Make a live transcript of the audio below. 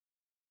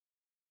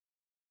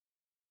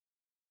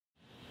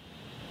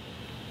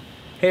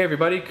Hey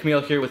everybody,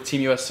 Kamil here with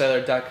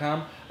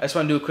TeamUSCellular.com. I just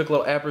want to do a quick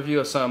little app review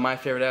of some of my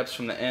favorite apps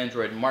from the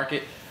Android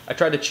market. I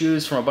tried to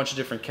choose from a bunch of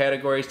different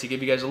categories to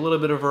give you guys a little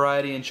bit of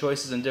variety and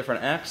choices in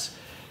different apps.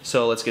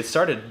 So let's get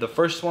started. The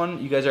first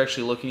one you guys are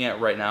actually looking at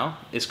right now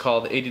is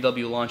called the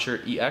ADW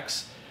Launcher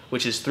EX,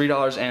 which is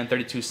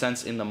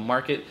 $3.32 in the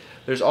market.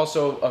 There's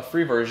also a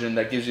free version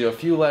that gives you a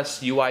few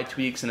less UI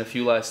tweaks and a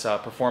few less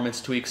performance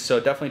tweaks,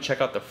 so definitely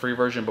check out the free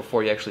version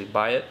before you actually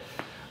buy it.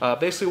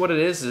 Basically what it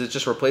is it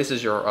just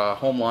replaces your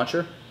home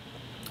launcher.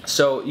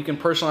 So you can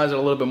personalize it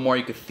a little bit more,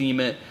 you could theme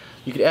it,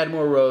 you could add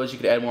more rows, you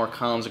could add more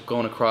columns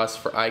going across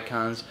for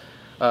icons.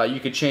 You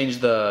could change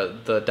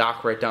the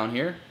dock right down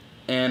here,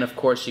 and of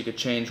course you could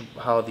change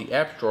how the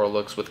app drawer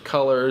looks with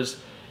colors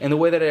and the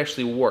way that it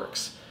actually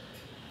works.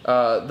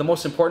 The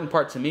most important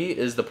part to me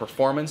is the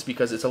performance,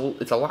 because it's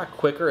a lot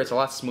quicker, it's a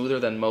lot smoother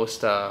than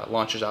most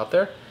launchers out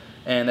there,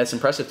 and that's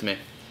impressive to me.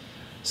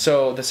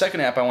 So the second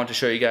app I want to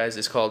show you guys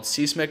is called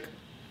Seismic.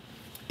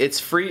 It's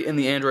free in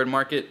the Android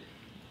market.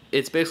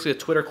 It's basically a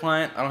Twitter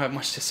client. I don't have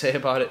much to say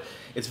about it.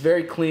 It's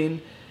very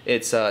clean.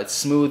 It's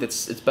smooth.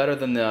 It's better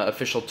than the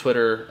official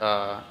Twitter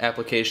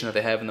application that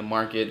they have in the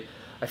market.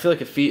 I feel like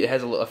it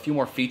has a few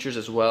more features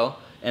as well,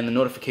 and the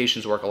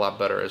notifications work a lot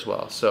better as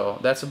well. So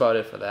that's about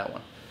it for that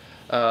one.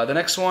 The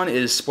next one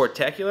is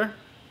Sportacular.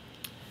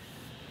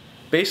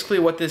 Basically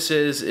what this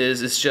is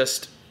it's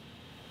just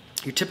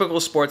your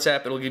typical sports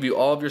app. It'll give you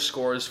all of your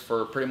scores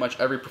for pretty much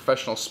every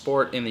professional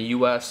sport in the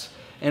US,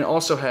 and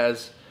also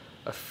has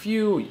a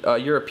few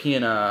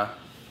European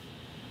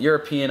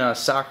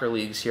soccer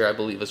leagues here, I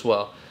believe, as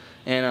well,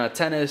 and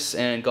tennis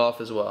and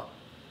golf as well.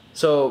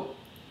 So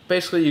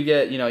basically you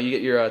get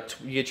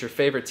your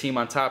favorite team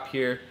on top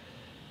here,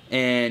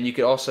 and you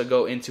could also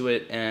go into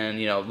it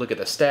and look at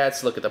the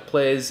stats, look at the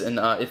plays, and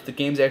if the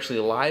game's actually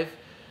live,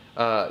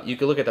 you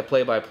can look at the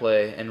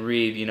play-by-play and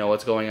read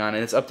what's going on,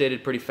 and it's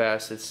updated pretty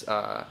fast.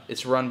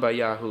 It's run by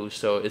Yahoo,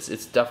 so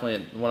it's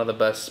definitely one of the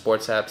best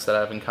sports apps that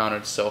I've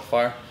encountered so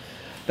far.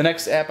 The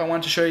next app I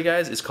want to show you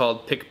guys is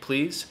called Pick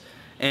Please,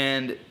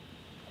 and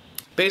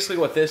basically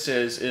what this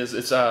is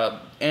it's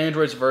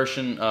Android's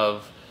version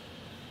of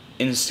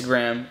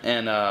Instagram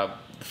and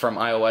from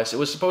iOS.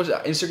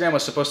 Instagram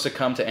was supposed to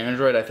come to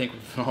Android, I think,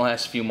 within the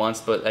last few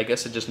months, but I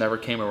guess it just never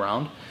came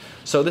around.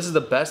 So this is the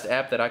best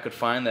app that I could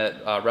find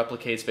that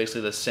replicates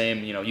basically the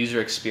same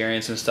user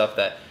experience and stuff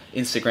that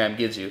Instagram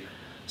gives you.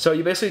 So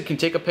you basically can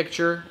take a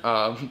picture,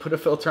 put a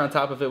filter on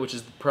top of it, which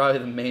is probably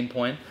the main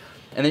point,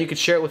 and then you could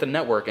share it with a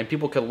network, and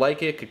people could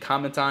like it, could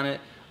comment on it,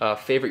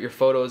 favorite your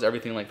photos,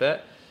 everything like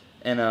that.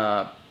 And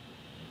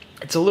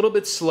it's a little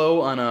bit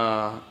slow on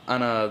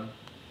a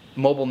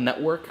mobile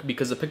network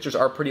because the pictures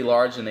are pretty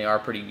large and they are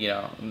pretty,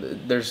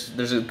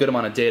 there's a good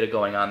amount of data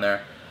going on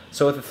there.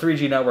 So with a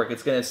 3G network,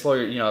 it's going to slow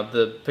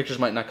the pictures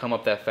might not come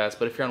up that fast,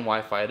 but if you're on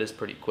Wi-Fi, it is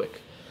pretty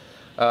quick.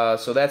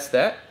 So that's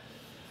that.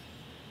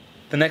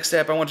 The next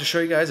app I want to show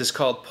you guys is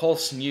called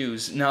Pulse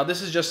News. Now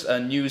this is just a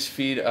news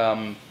feed.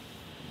 I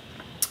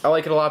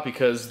like it a lot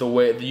because the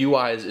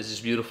UI is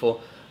just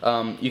beautiful.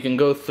 You can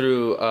go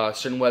through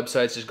certain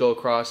websites, just go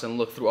across and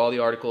look through all the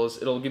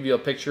articles. It'll give you a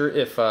picture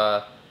if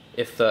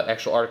the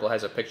actual article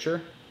has a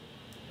picture.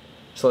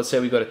 So let's say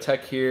we go to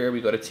Tech here,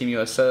 we go to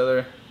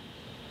TeamUSCellular,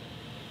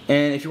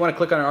 and if you want to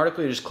click on an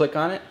article, you just click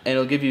on it, and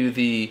it'll give you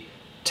the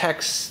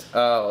text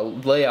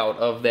layout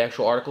of the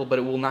actual article, but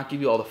it will not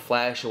give you all the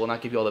flash, it will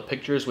not give you all the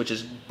pictures, which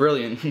is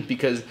brilliant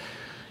because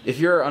if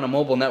you're on a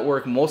mobile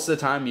network, most of the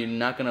time you're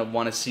not going to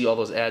want to see all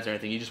those ads or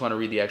anything. You just want to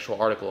read the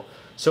actual article.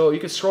 So you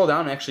can scroll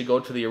down and actually go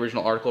to the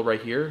original article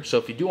right here. So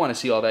if you do want to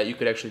see all that, you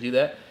could actually do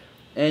that,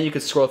 and you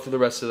could scroll through the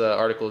rest of the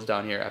articles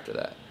down here after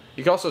that.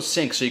 You can also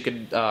sync, so you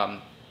could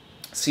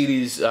see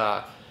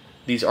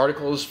these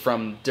articles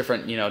from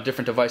different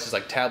devices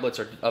like tablets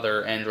or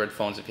other Android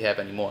phones if you have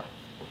any more.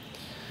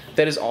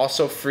 That is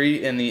also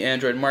free in the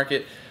Android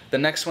market. The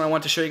next one I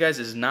want to show you guys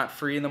is not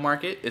free in the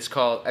market. It's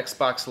called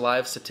Xbox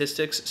Live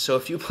Statistics. So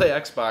if you play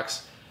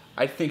Xbox,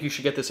 I think you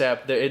should get this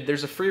app.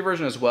 There's a free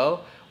version as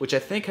well, which I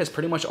think has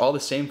pretty much all the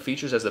same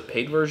features as the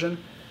paid version.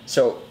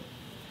 So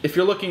if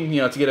you're looking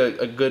to get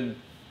a good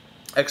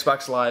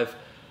Xbox Live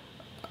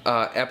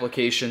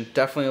application,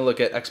 definitely look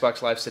at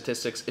Xbox Live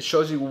Statistics. It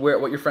shows you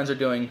what your friends are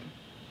doing,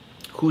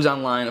 who's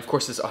online. Of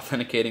course, it's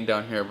authenticating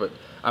down here, but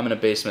I'm in a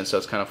basement, so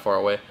it's kind of far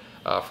away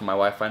from my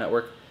Wi-Fi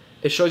network.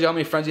 It shows you how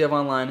many friends you have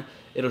online.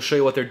 It'll show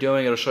you what they're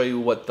doing. It'll show you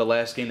what the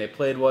last game they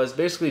played was.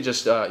 Basically,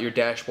 just your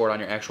dashboard on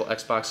your actual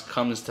Xbox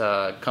comes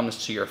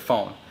to your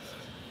phone,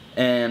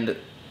 and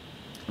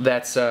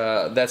that's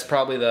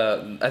probably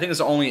I think it's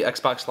the only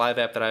Xbox Live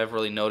app that I've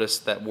really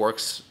noticed that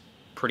works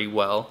pretty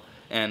well.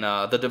 And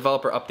the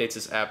developer updates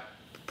this app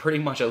pretty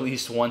much at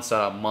least once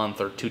a month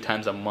or 2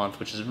 times a month,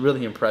 which is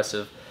really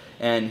impressive.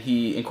 And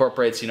he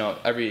incorporates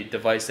every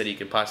device that he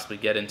could possibly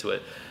get into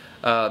it.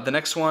 The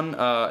next one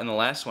and the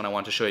last one I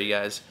want to show you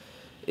guys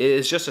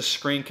is just a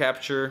screen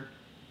capture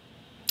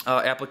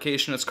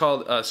application. It's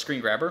called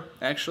Screen Grabber,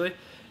 actually,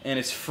 and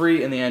it's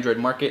free in the Android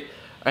market.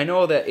 I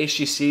know that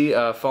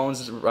HTC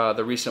phones,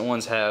 the recent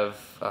ones, have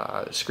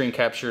screen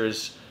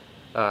captures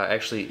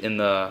actually in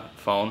the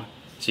phone,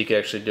 so you can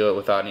actually do it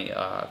without any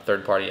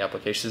third-party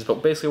applications.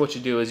 But basically what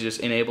you do is you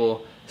just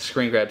enable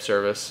screen grab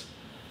service,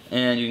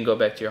 and you can go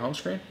back to your home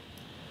screen.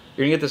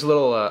 You're gonna get this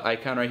little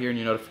icon right here in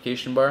your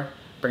notification bar.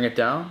 Bring it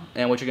down,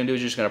 and what you're gonna do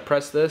is you're just gonna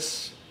press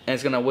this, and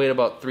it's gonna wait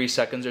about 3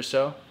 seconds or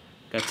so.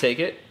 Gonna take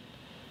it,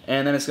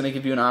 and then it's gonna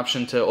give you an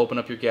option to open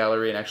up your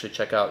gallery and actually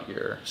check out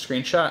your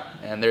screenshot.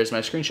 And there's my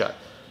screenshot.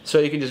 So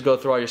you can just go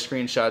through all your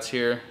screenshots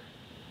here.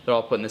 They're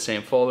all put in the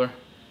same folder.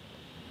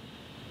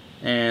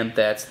 And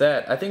that's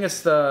that. I think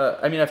it's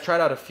I've tried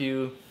out a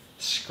few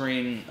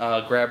screen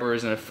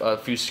grabbers and a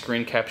few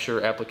screen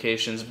capture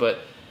applications, but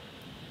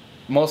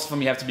most of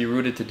them you have to be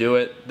rooted to do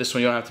it. This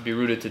one you don't have to be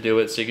rooted to do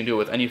it, so you can do it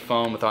with any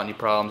phone without any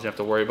problems. You don't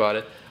have to worry about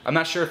it. I'm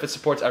not sure if it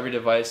supports every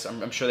device.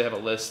 I'm sure they have a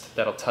list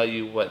that'll tell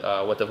you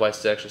what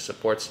device it actually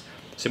supports,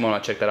 so you might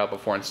want to check that out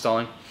before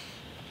installing.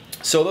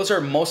 So those are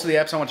most of the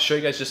apps I want to show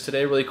you guys just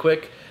today really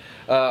quick.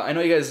 I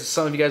know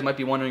some of you guys might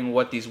be wondering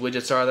what these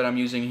widgets are that I'm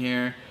using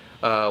here,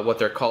 what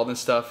they're called and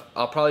stuff.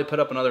 I'll probably put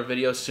up another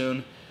video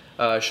soon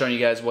showing you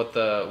guys what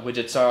the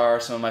widgets are,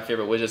 some of my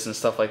favorite widgets and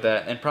stuff like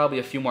that, and probably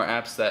a few more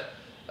apps that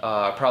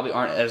probably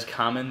aren't as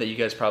common that you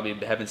guys probably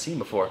haven't seen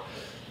before.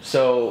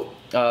 So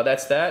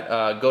that's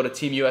that. Go to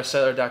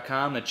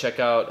TeamUSCellular.com to check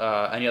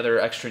out any other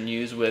extra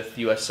news with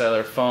US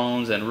Cellular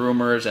phones and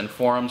rumors and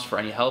forums for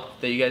any help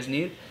that you guys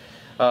need.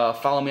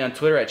 Follow me on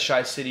Twitter at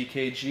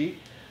ShyCityKG.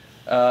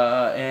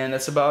 And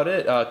that's about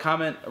it.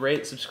 Comment,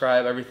 rate,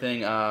 subscribe,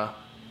 everything.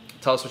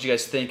 Tell us what you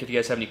guys think. If you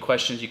guys have any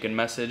questions, you can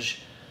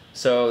message.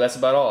 So that's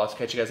about all. I'll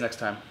catch you guys next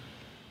time.